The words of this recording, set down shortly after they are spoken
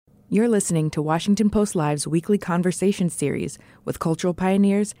You're listening to Washington Post Live's weekly conversation series with cultural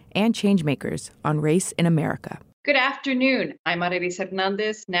pioneers and changemakers on race in America. Good afternoon. I'm Arelis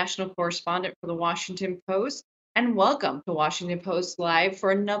Hernandez, national correspondent for the Washington Post, and welcome to Washington Post Live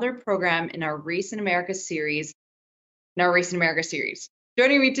for another program in our Race in America series.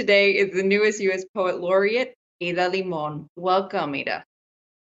 Joining me today is the newest U.S. Poet Laureate, Ada Limon. Welcome, Ada.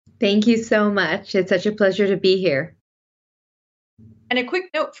 Thank you so much. It's such a pleasure to be here. And a quick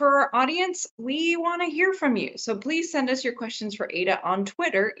note for our audience, we want to hear from you. So please send us your questions for Ada on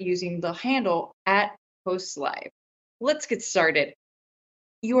Twitter using the handle @PostLive. Let's get started.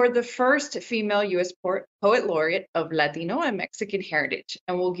 You are the first female U.S. Poet Laureate of Latino and Mexican heritage,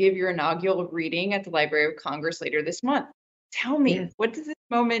 and will give your inaugural reading at the Library of Congress later this month. Tell me, What does this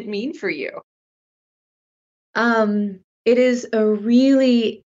moment mean for you? It is a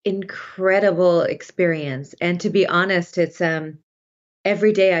really incredible experience. And to be honest, it's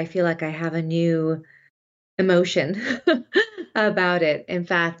every day I feel like I have a new emotion about it. In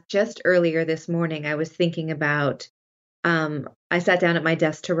fact, just earlier this morning, I was thinking about, I sat down at my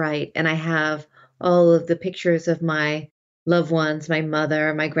desk to write, and I have all of the pictures of my loved ones, my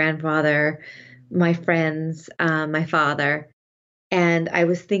mother, my grandfather, my friends, my father. And I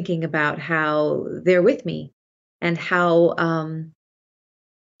was thinking about how they're with me and how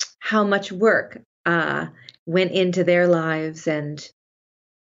much work went into their lives and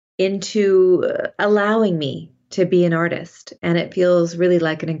into allowing me to be an artist. And it feels really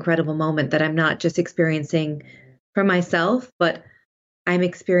like an incredible moment that I'm not just experiencing for myself, but I'm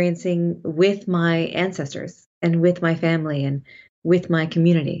experiencing with my ancestors and with my family and with my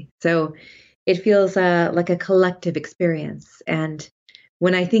community. So it feels like a collective experience. And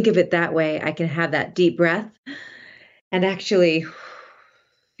when I think of it that way, I can have that deep breath and actually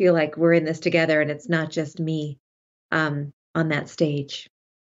feel like we're in this together and it's not just me on that stage.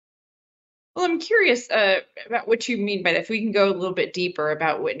 Well, I'm curious about what you mean by that. If we can go a little bit deeper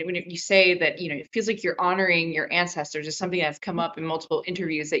about when you say that, it feels like you're honoring your ancestors is something that's come up in multiple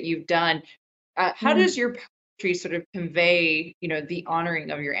interviews that you've done. How does your poetry sort of convey, the honoring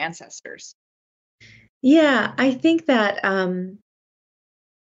of your ancestors? Yeah, I think that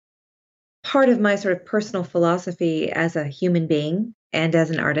part of my sort of personal philosophy as a human being and as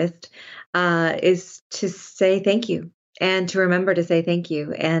an artist is to say thank you and to remember to say thank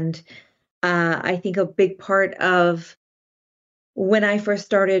you. And I think a big part of when I first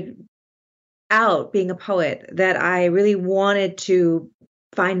started out being a poet that I really wanted to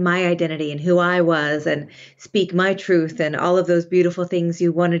find my identity and who I was and speak my truth and all of those beautiful things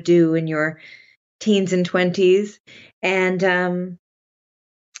you want to do in your teens and 20s. And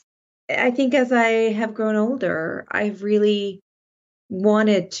I think as I have grown older, I've really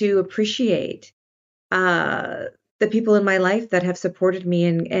wanted to appreciate the people in my life that have supported me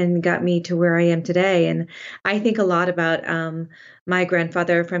and got me to where I am today. And I think a lot about my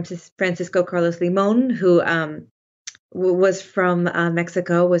grandfather, Francisco Carlos Limon, who was from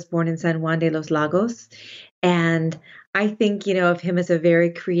Mexico, was born in San Juan de los Lagos. And I think, of him as a very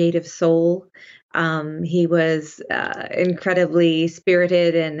creative soul. He was incredibly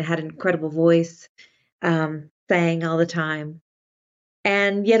spirited and had an incredible voice, sang all the time.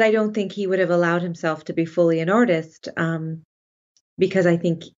 And yet I don't think he would have allowed himself to be fully an artist because I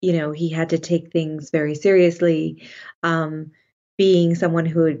think, he had to take things very seriously. Being someone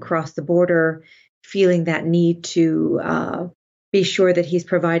who had crossed the border, feeling that need to be sure that he's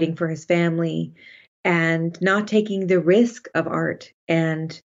providing for his family and not taking the risk of art.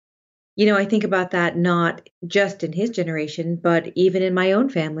 And, I think about that not just in his generation, but even in my own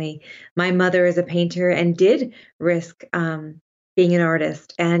family. My mother is a painter and did risk being an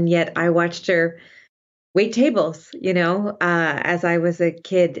artist. And yet I watched her wait tables, as I was a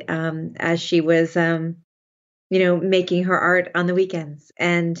kid, as she was, making her art on the weekends.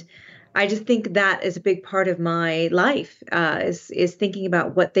 And I just think that is a big part of my life, is thinking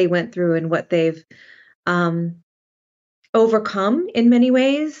about what they went through and what they've overcome in many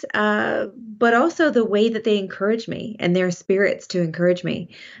ways, but also the way that they encourage me and their spirits to encourage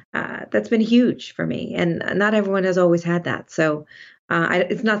me. That's been huge for me. And not everyone has always had that. So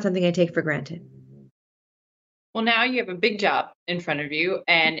it's not something I take for granted. Well, now you have a big job in front of you.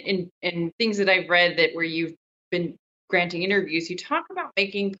 And in things that I've read that where you've been granting interviews, you talk about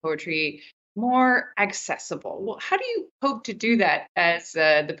making poetry more accessible. Well, how do you hope to do that as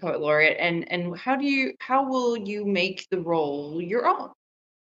the poet laureate, and how will you make the role your own?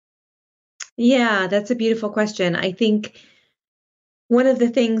 Yeah, that's a beautiful question. I think one of the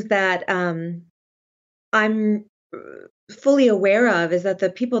things that I'm fully aware of is that the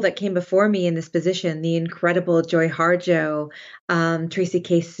people that came before me in this position, the incredible Joy Harjo, Tracy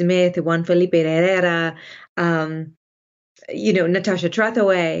K. Smith, Juan Felipe Herrera, um, Natasha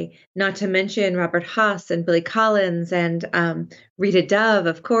Trethewey, not to mention Robert Haas and Billy Collins and Rita Dove,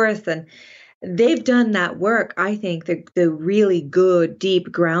 of course, and they've done that work. I think the really good,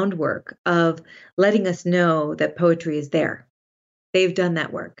 deep groundwork of letting us know that poetry is there. They've done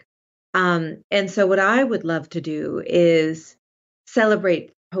that work. And so what I would love to do is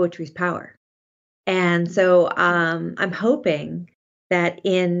celebrate poetry's power. And so I'm hoping that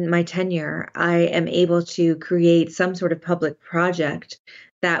in my tenure, I am able to create some sort of public project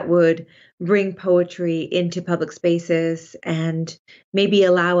that would bring poetry into public spaces and maybe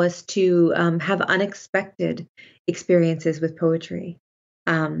allow us to have unexpected experiences with poetry.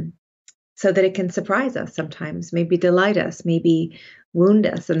 Um, so that it can surprise us sometimes, maybe delight us, maybe wound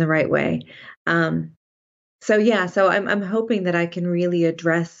us in the right way. Um, so I'm hoping that I can really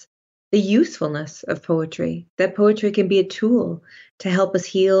address the usefulness of poetry, that poetry can be a tool to help us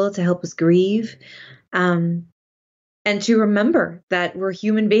heal, to help us grieve, um, and to remember that we're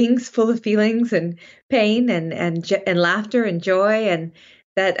human beings full of feelings and pain and laughter and joy, and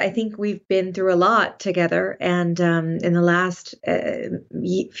that I think we've been through a lot together and in the last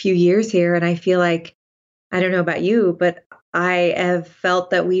few years here, and I feel like I don't know about you, but I have felt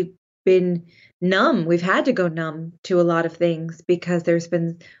that we've been numb. We've had to go numb to a lot of things because there's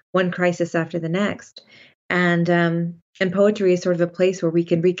been one crisis after the next. And poetry is sort of a place where we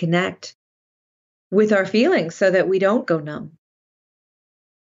can reconnect with our feelings so that we don't go numb.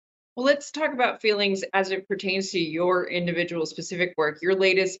 Well, let's talk about feelings as it pertains to your individual specific work. Your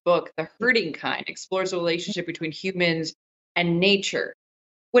latest book, The Hurting Kind, explores the relationship between humans and nature.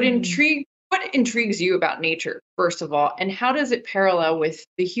 What Mhm. intrigues you about nature, first of all, and how does it parallel with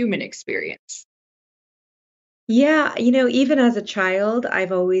the human experience? Yeah, even as a child,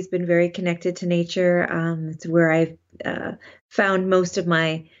 I've always been very connected to nature. It's where I've uh, found most of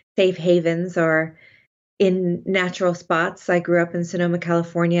my safe havens or in natural spots. I grew up in Sonoma,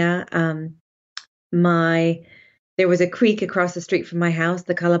 California. My There was a creek across the street from my house,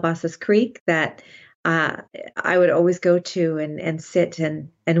 the Calabasas Creek, that uh, I would always go to and sit and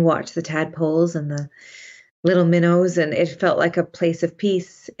watch the tadpoles and the little minnows, and it felt like a place of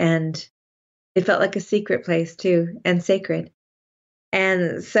peace, and it felt like a secret place too, and sacred.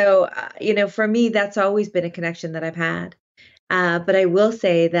 And so, for me, that's always been a connection that I've had. But I will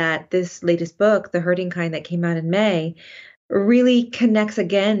say that this latest book, The Hurting Kind, that came out in May, really connects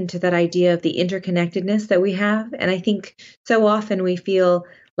again to that idea of the interconnectedness that we have. And I think so often we feel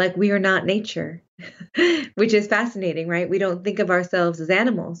like we are not nature, which is fascinating, right? We don't think of ourselves as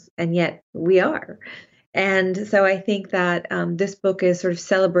animals, and yet we are. And so I think that this book is sort of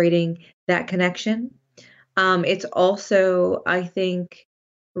celebrating that connection. It's also, I think,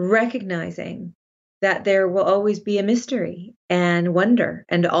 recognizing that there will always be a mystery and wonder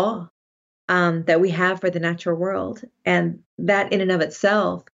and awe that we have for the natural world. And that, in and of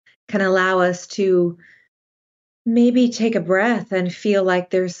itself, can allow us to maybe take a breath and feel like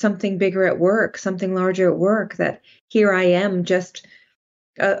there's something bigger at work, something larger at work, that here I am, just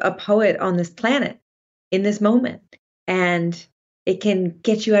a poet on this planet in this moment. And it can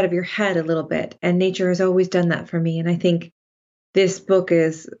get you out of your head a little bit. And nature has always done that for me. And I think this book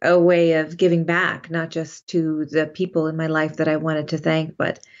is a way of giving back, not just to the people in my life that I wanted to thank,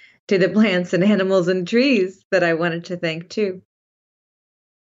 but to the plants and animals and trees that I wanted to thank too.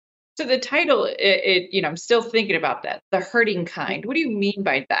 So the title, I'm still thinking about that. The Hurting Kind. What do you mean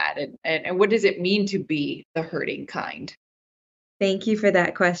by that? And what does it mean to be the hurting kind? Thank you for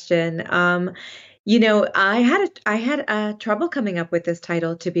that question. I had trouble coming up with this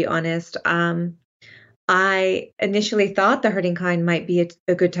title, to be honest. I initially thought The Hurting Kind might be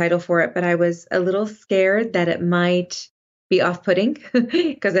a good title for it, but I was a little scared that it might be off-putting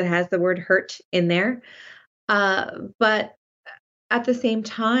because it has the word hurt in there. But at the same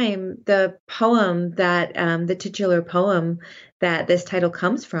time, the titular poem that this title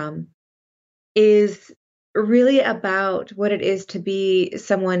comes from is really about what it is to be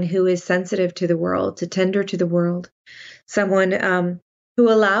someone who is sensitive to the world, to tender to the world, someone who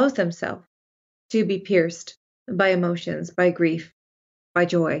allows themselves to be pierced by emotions, by grief, by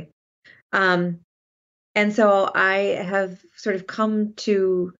joy. Um, and so I have sort of come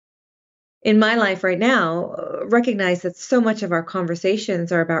to, in my life right now, recognize that so much of our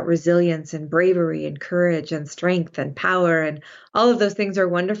conversations are about resilience and bravery and courage and strength and power, and all of those things are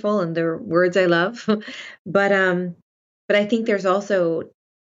wonderful and they're words I love. but um, but I think there's also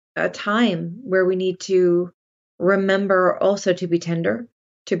a time where we need to remember also to be tender,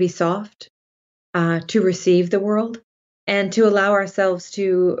 to be soft, to receive the world. and to allow ourselves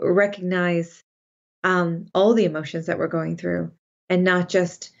to recognize all the emotions that we're going through and not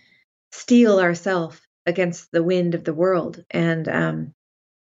just steel ourselves against the wind of the world. And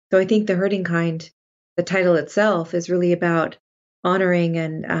so I think The Hurting Kind, the title itself, is really about honoring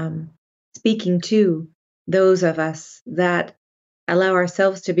and speaking to those of us that allow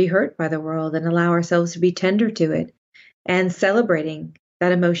ourselves to be hurt by the world and allow ourselves to be tender to it and celebrating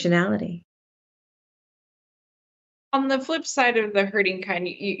that emotionality. On the flip side of The Hurting Kind,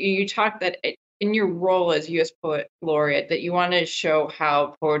 you talked that in your role as U.S. Poet Laureate, that you want to show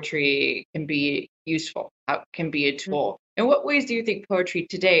how poetry can be useful, how it can be a tool. In what ways do you think poetry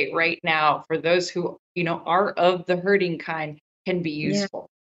today, right now, for those who, are of the hurting kind, can be Yeah. useful?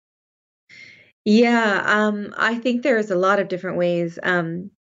 Yeah, I think there's a lot of different ways.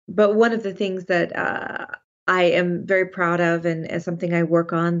 But one of the things that I am very proud of and as something I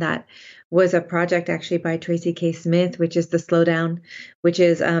work on that was a project actually by Tracy K. Smith, which is The Slowdown, which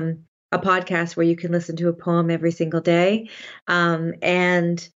is a podcast where you can listen to a poem every single day.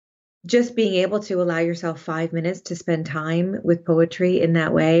 And just being able to allow yourself 5 minutes to spend time with poetry in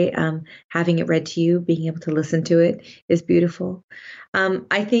that way, having it read to you, being able to listen to it is beautiful.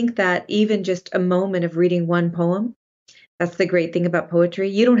 I think that even just a moment of reading one poem, that's the great thing about poetry.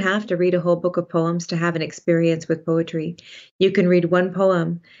 You don't have to read a whole book of poems to have an experience with poetry. You can read one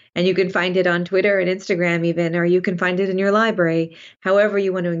poem and you can find it on Twitter and Instagram, even, or you can find it in your library, however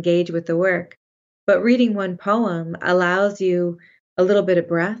you want to engage with the work. But reading one poem allows you a little bit of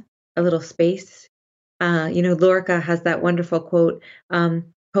breath, a little space. Lorca has that wonderful quote,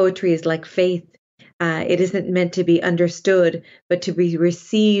 poetry is like faith. It isn't meant to be understood, but to be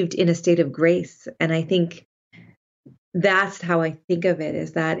received in a state of grace. And I think that's how I think of it,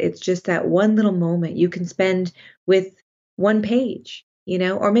 is that it's just that one little moment you can spend with one page,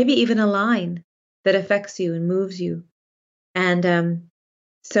 or maybe even a line that affects you and moves you. And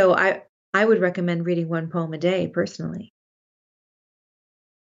so I would recommend reading one poem a day personally.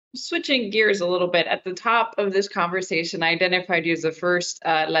 Switching gears a little bit, at the top of this conversation, I identified you as the first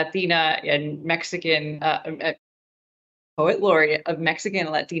Latina and Mexican poet laureate of Mexican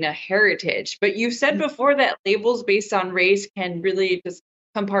and Latina heritage. But you've said before that labels based on race can really just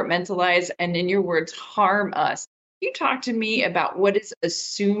compartmentalize and, in your words, harm us. Can you talk to me about what is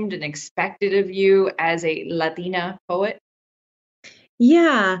assumed and expected of you as a Latina poet?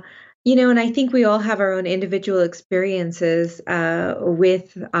 Yeah. And I think we all have our own individual experiences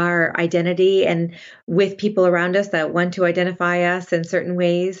with our identity and with people around us that want to identify us in certain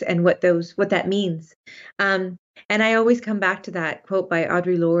ways and what that means. And I always come back to that quote by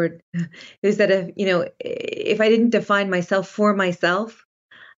Audre Lorde, who said, if I didn't define myself for myself,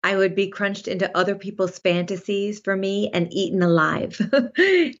 I would be crunched into other people's fantasies for me and eaten alive.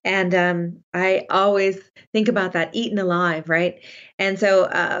 And I always think about that, eaten alive, right? And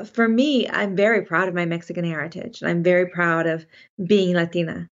so for me, I'm very proud of my Mexican heritage, and I'm very proud of being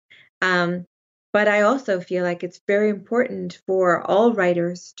Latina. Um, but I also feel like it's very important for all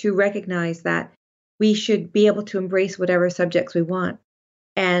writers to recognize that we should be able to embrace whatever subjects we want.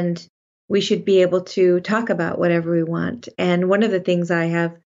 And we should be able to talk about whatever we want. And one of the things I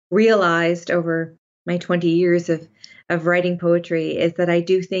have realized over my 20 years of writing poetry is that I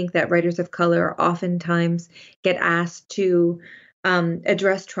do think that writers of color oftentimes get asked to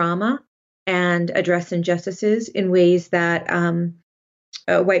address trauma and address injustices in ways that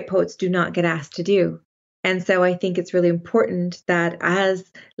white poets do not get asked to do. And so I think it's really important that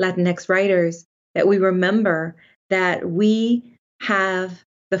as Latinx writers, that we remember that we have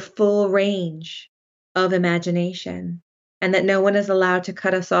the full range of imagination and that no one is allowed to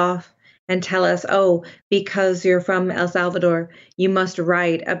cut us off and tell us, oh, because you're from El Salvador, you must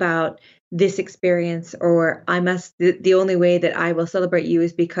write about this experience, or the only way that I will celebrate you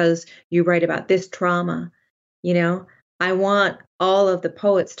is because you write about this trauma. I want all of the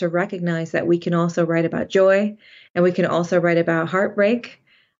poets to recognize that we can also write about joy and we can also write about heartbreak.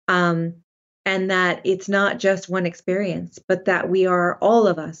 And that it's not just one experience, but that we are, all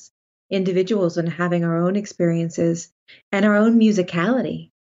of us, individuals and having our own experiences and our own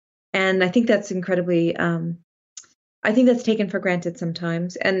musicality. And I think that's incredibly, I think that's taken for granted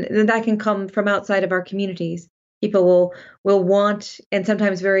sometimes. And that can come from outside of our communities. People will want, and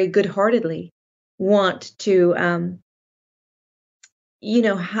sometimes very good-heartedly want to,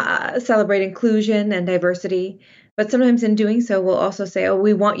 celebrate inclusion and diversity. But sometimes in doing so, we'll also say, oh,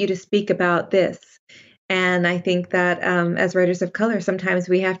 we want you to speak about this. And I think that as writers of color, sometimes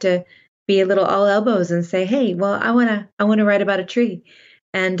we have to be a little all elbows and say, hey, well, I wanna write about a tree.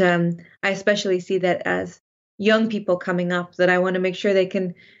 And I especially see that as young people coming up, that I want to make sure they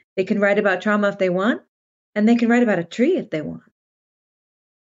can write about trauma if they want, and they can write about a tree if they want.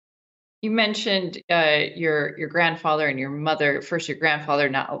 You mentioned your grandfather and your mother. First, your grandfather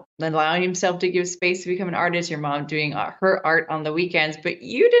not allowing himself to give space to become an artist. Your mom doing her art on the weekends. But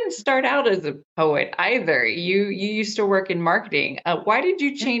you didn't start out as a poet either. You used to work in marketing. Why did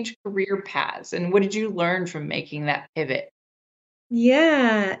you change career paths, and what did you learn from making that pivot?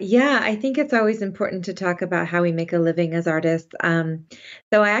 Yeah, yeah. I think it's always important to talk about how we make a living as artists.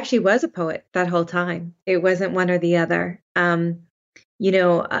 So I actually was a poet that whole time. It wasn't one or the other.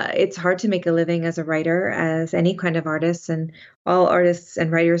 It's hard to make a living as a writer, as any kind of artist, and all artists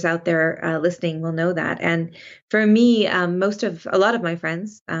and writers out there listening will know that. And for me, a lot of my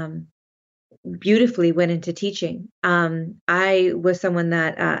friends beautifully went into teaching. I was someone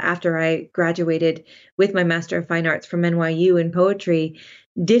that, after I graduated with my Master of Fine Arts from NYU in poetry,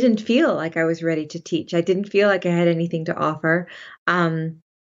 didn't feel like I was ready to teach. I didn't feel like I had anything to offer.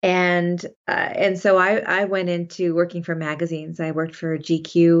 And so I went into working for magazines. I worked for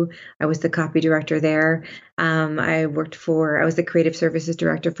GQ. I was the copy director there. I was the creative services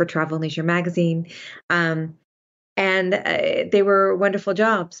director for Travel and Leisure magazine. And they were wonderful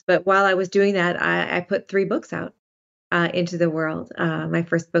jobs. But while I was doing that, I put 3 books out into the world. My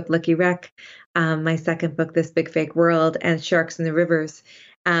first book, Lucky Wreck, my second book, This Big Fake World, and Sharks in the Rivers.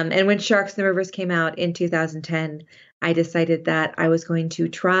 And when Sharks in the Rivers came out in 2010, I decided that I was going to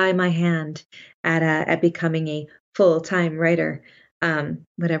try my hand at becoming a full-time writer,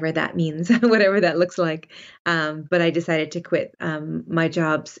 whatever that means, whatever that looks like. But I decided to quit my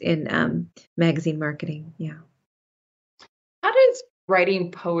jobs in magazine marketing. Yeah. How does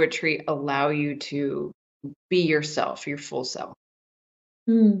writing poetry allow you to be yourself, your full self?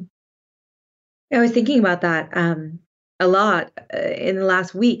 Hmm. I was thinking about that a lot in the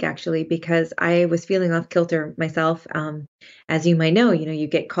last week, actually, because I was feeling off kilter myself. As you might know, you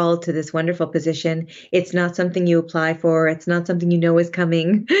get called to this wonderful position. It's not something you apply for. It's not something you know is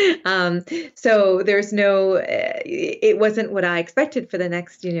coming. So there's no. It wasn't what I expected for the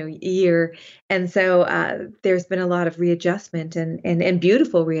next, year, and so there's been a lot of readjustment and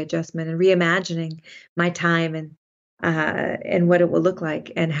beautiful readjustment and reimagining my time and what it will look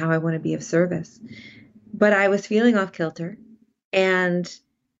like and how I want to be of service. But I was feeling off kilter and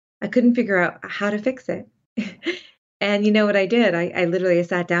I couldn't figure out how to fix it. And you know what I did? I literally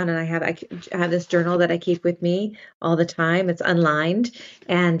sat down and I have this journal that I keep with me all the time. It's unlined,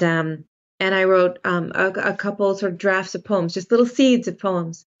 and I wrote a couple sort of drafts of poems, just little seeds of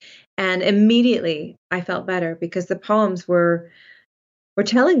poems. And immediately I felt better because the poems were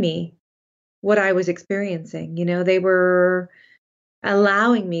telling me what I was experiencing. They were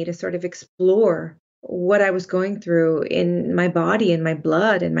allowing me to sort of explore what I was going through in my body, in my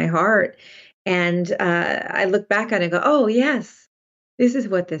blood, in my heart. And I look back on it and go, oh, yes, this is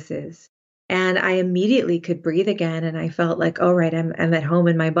what this is. And I immediately could breathe again. And I felt like, all right, I'm at home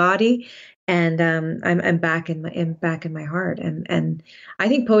in my body, and I'm back in my heart. And I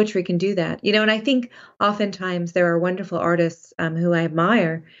think poetry can do that. And I think oftentimes there are wonderful artists who I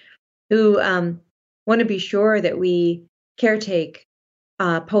admire who want to be sure that we caretake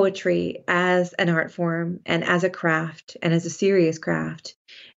poetry as an art form and as a craft and as a serious craft.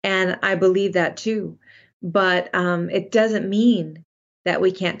 And I believe that too. But it doesn't mean that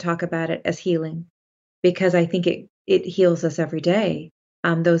we can't talk about it as healing, because I think it heals us every day.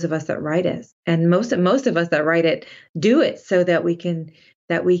 Those of us that write it, and most of us that write it, do it so that we can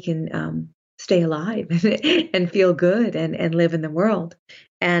stay alive and feel good and live in the world.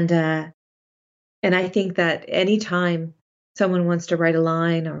 And I think that anytime someone wants to write a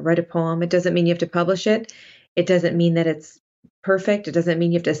line or write a poem, it doesn't mean you have to publish it. It doesn't mean that it's perfect. It doesn't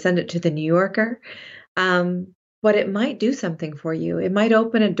mean you have to send it to the New Yorker. But it might do something for you. It might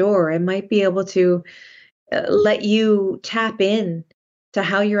open a door. It might be able to let you tap in to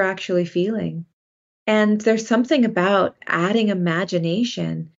how you're actually feeling. And there's something about adding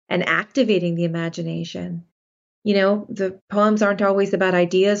imagination and activating the imagination. The poems aren't always about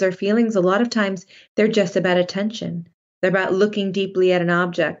ideas or feelings. A lot of times they're just about attention. They're about looking deeply at an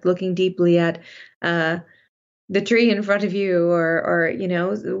object, looking deeply at the tree in front of you, or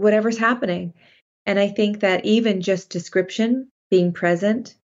whatever's happening. And I think that even just description, being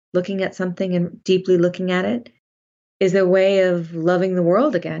present, looking at something and deeply looking at it, is a way of loving the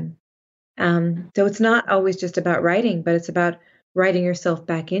world again. So it's not always just about writing, but it's about writing yourself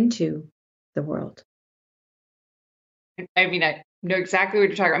back into the world. I mean, I know exactly what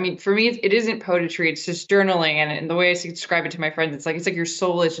you're talking about. I mean, for me, it isn't poetry, it's just journaling. And the way I describe it to my friends, it's like your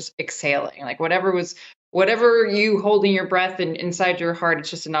soul is just exhaling. Like whatever was whatever you hold in your breath and inside your heart, it's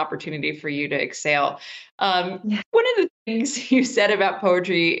just an opportunity for you to exhale. Yeah. One of the things you said about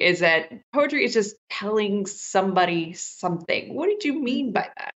poetry is that poetry is just telling somebody something. What did you mean by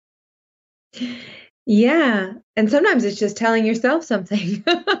that? Yeah, and sometimes it's just telling yourself something.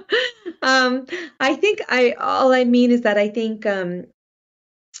 Um, I think all I mean is that I think,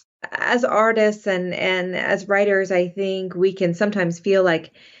 as artists and as writers, I think we can sometimes feel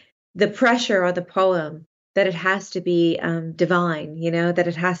like the pressure on the poem that it has to be, divine, that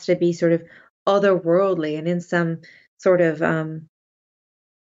it has to be sort of otherworldly and in some sort of,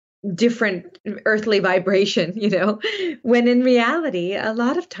 different earthly vibration, when in reality, a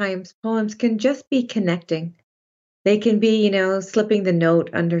lot of times poems can just be connecting. They can be, slipping the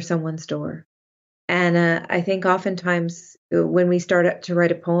note under someone's door. And I think oftentimes when we start out to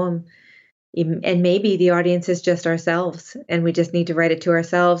write a poem, and maybe the audience is just ourselves and we just need to write it to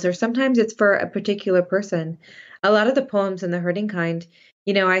ourselves, or sometimes it's for a particular person. A lot of the poems in The Hurting Kind,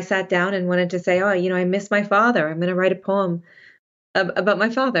 I sat down and wanted to say, oh, I miss my father. I'm going to write a poem about my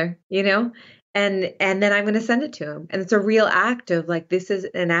father, and then I'm going to send it to him. And it's a real act of like, this is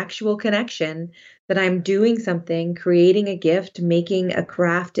an actual connection that I'm doing something, creating a gift, making a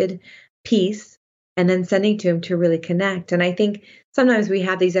crafted piece, and then sending to him to really connect. And I think sometimes we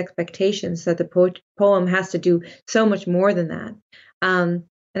have these expectations that the poem has to do so much more than that. And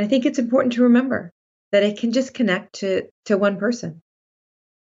I think it's important to remember that it can just connect to one person.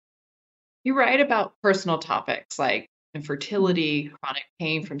 You write about personal topics like infertility, chronic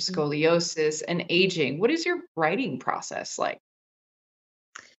pain from scoliosis, and aging. What is your writing process like?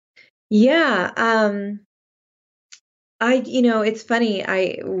 Yeah, it's funny.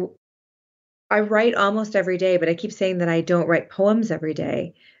 I write almost every day, but I keep saying that I don't write poems every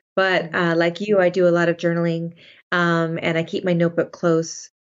day. But like you, I do a lot of journaling, and I keep my notebook close.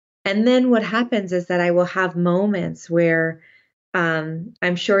 And then what happens is that I will have moments where,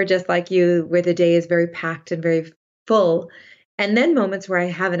 I'm sure just like you, where the day is very packed and very full, and then moments where I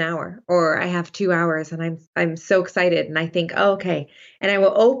have an hour or I have 2 hours, and I'm so excited, and I think, oh, okay, and I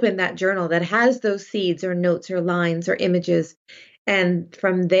will open that journal that has those seeds or notes or lines or images, and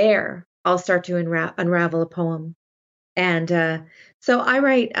from there I'll start to unravel a poem. And so I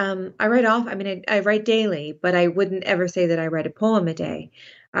write off. I mean, I write daily, but I wouldn't ever say that I write a poem a day.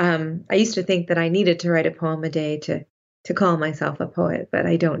 I used to think that I needed to write a poem a day to call myself a poet, but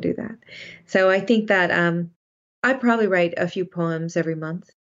I don't do that. So I think that I probably write a few poems every month,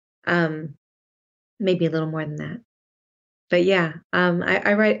 um, maybe a little more than that. But yeah,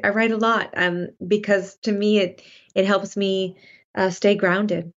 I write a lot, because to me it helps me stay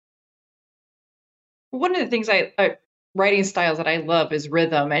grounded. One of the things writing styles that I love is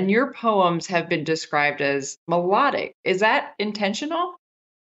rhythm, and your poems have been described as melodic. Is that intentional?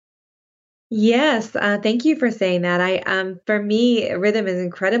 Yes, thank you for saying that. For me, rhythm is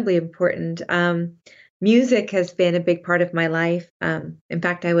incredibly important. Music has been a big part of my life. In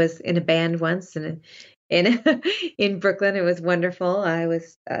fact, I was in a band once in in Brooklyn. It was wonderful. I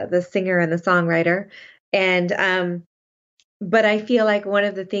was the singer and the songwriter, and but I feel like one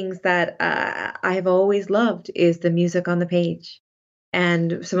of the things that I have always loved is the music on the page.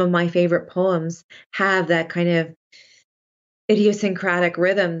 And some of my favorite poems have that kind of idiosyncratic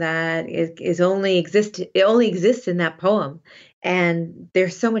rhythm that it only exists in that poem, and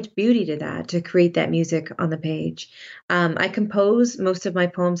there's so much beauty to that, to create that music on the page. I compose most of my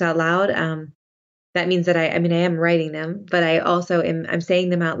poems out loud. That means that I mean, I am writing them, but I'm saying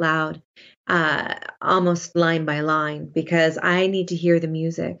them out loud, almost line by line, because I need to hear the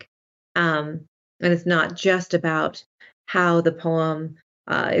music. And it's not just about how the poem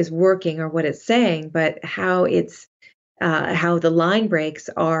is working or what it's saying, but how the line breaks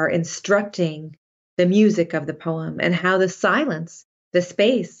are instructing the music of the poem, and how the silence, the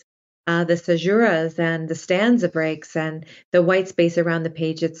space, the caesuras and the stanza breaks and the white space around the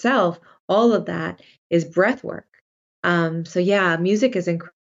page itself, all of that is breath work. So yeah, music is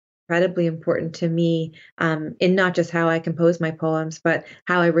incredibly important to me, in not just how I compose my poems, but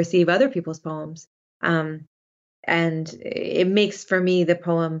how I receive other people's poems. Um, and it makes for me the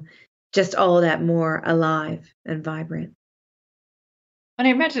poem just all that more alive and vibrant. And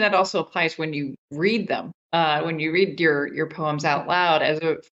I imagine that also applies when you read them. When you read your poems out loud. As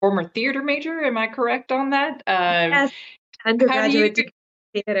a former theater major, am I correct on that? Yes, How do you undergraduate degree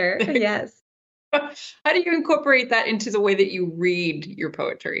in theater. Yes. how do you incorporate that into the way that you read your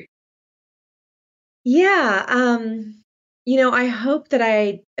poetry? Yeah, I hope that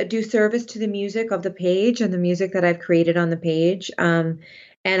I do service to the music of the page and the music that I've created on the page.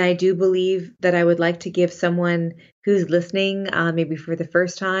 And I do believe that I would like to give someone who's listening, maybe for the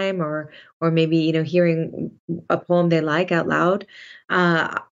first time, or maybe, hearing a poem they like out loud.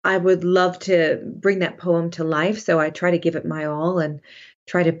 I would love to bring that poem to life. So I try to give it my all and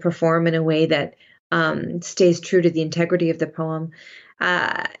try to perform in a way that stays true to the integrity of the poem.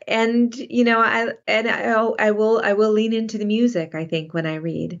 And I will lean into the music, I think, when I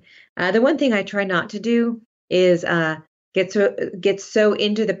read. The one thing I try not to do is get so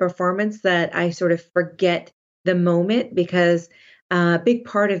into the performance that I sort of forget the moment, because a big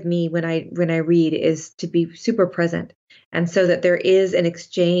part of me when I read is to be super present, and so that there is an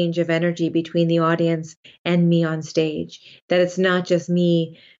exchange of energy between the audience and me on stage, that it's not just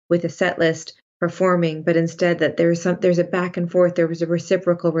me with a set list performing, but instead that there's a back and forth, there was a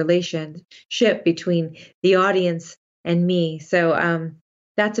reciprocal relationship between the audience and me. So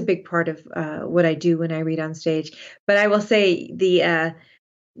that's a big part of what I do when I read on stage. But I will say the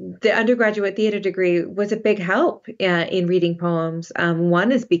undergraduate theater degree was a big help in reading poems.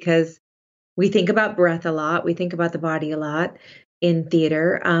 One is because we think about breath a lot, we think about the body a lot in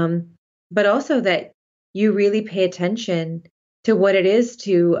theater, but also that you really pay attention to what it is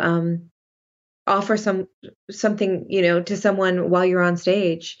to offer something, to someone while you're on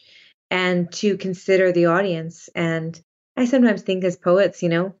stage, and to consider the audience. And I sometimes think, as poets,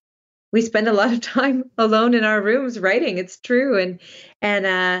 we spend a lot of time alone in our rooms writing. It's true. And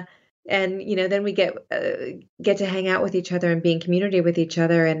then we get to hang out with each other and be in community with each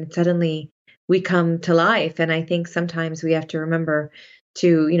other, and suddenly we come to life. And I think sometimes we have to remember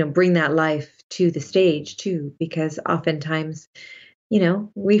to bring that life to the stage too, because oftentimes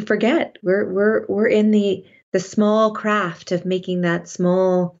we forget we're in the small craft of making that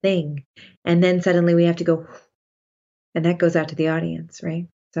small thing, and then suddenly we have to go, and that goes out to the audience, right?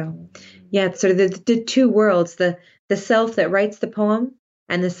 So yeah, it's sort of the two worlds, the self that writes the poem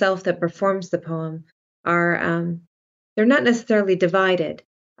and the self that performs the poem are they're not necessarily divided,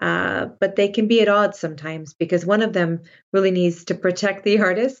 but they can be at odds sometimes, because one of them really needs to protect the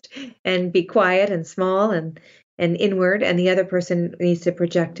artist and be quiet and small and inward, and the other person needs to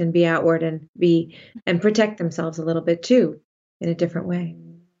project and be outward and protect themselves a little bit too, in a different way.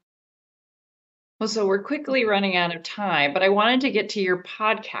 Well, so we're quickly running out of time, but I wanted to get to your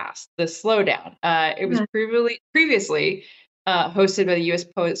podcast, The Slowdown. It was previously hosted by the U.S.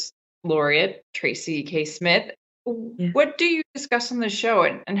 Poets Laureate, Tracy K. Smith. Yeah. What do you discuss on the show,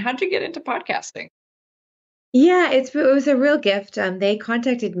 and how did you get into podcasting? Yeah, it was a real gift. They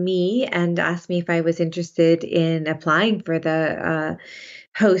contacted me and asked me if I was interested in applying for the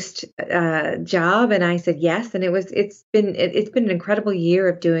host job, and I said yes. And it's been an incredible year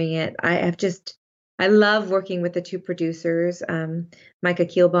of doing it. I love working with the two producers, Micah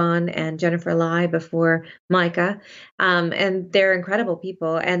Kielbon and Jennifer Lai before Micah, and they're incredible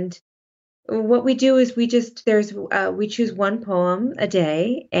people. And what we do is we choose one poem a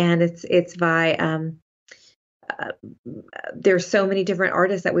day, and it's by there's so many different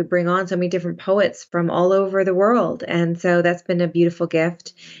artists that we bring on, so many different poets from all over the world. And so that's been a beautiful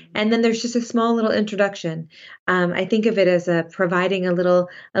gift. And then there's just a small little introduction. I think of it as providing a little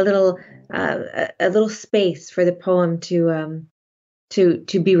space for the poem to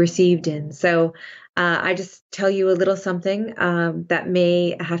be received in. So I just tell you a little something that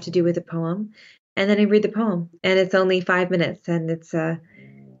may have to do with the poem, and then I read the poem, and it's only 5 minutes, and it's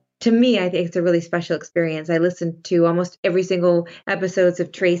to me, I think it's a really special experience. I listened to almost every single episodes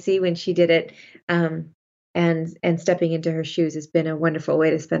of Tracy when she did it, and stepping into her shoes has been a wonderful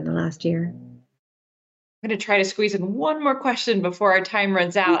way to spend the last year. I'm going to try to squeeze in one more question before our time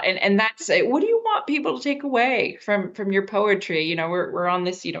runs out, and that's what do you want people to take away from your poetry? We're on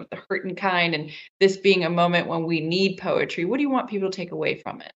this, the hurting kind, and this being a moment when we need poetry. What do you want people to take away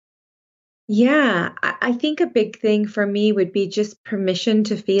from it? Yeah, I think a big thing for me would be just permission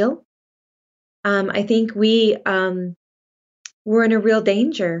to feel. I think we're in a real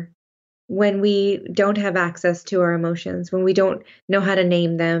danger when we don't have access to our emotions, when we don't know how to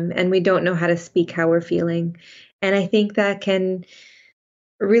name them, and we don't know how to speak how we're feeling. And I think that can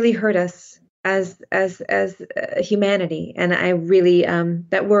really hurt us as humanity. And I really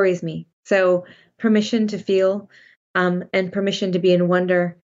that worries me. So permission to feel, and permission to be in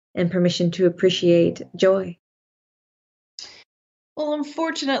wonder, and permission to appreciate joy. Well,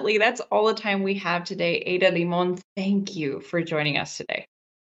 unfortunately, that's all the time we have today. Ada Limon, thank you for joining us today.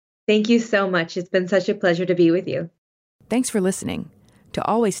 Thank you so much. It's been such a pleasure to be with you. Thanks for listening. To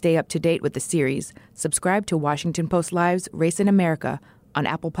always stay up to date with the series, subscribe to Washington Post Live's Race in America on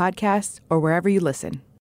Apple Podcasts or wherever you listen.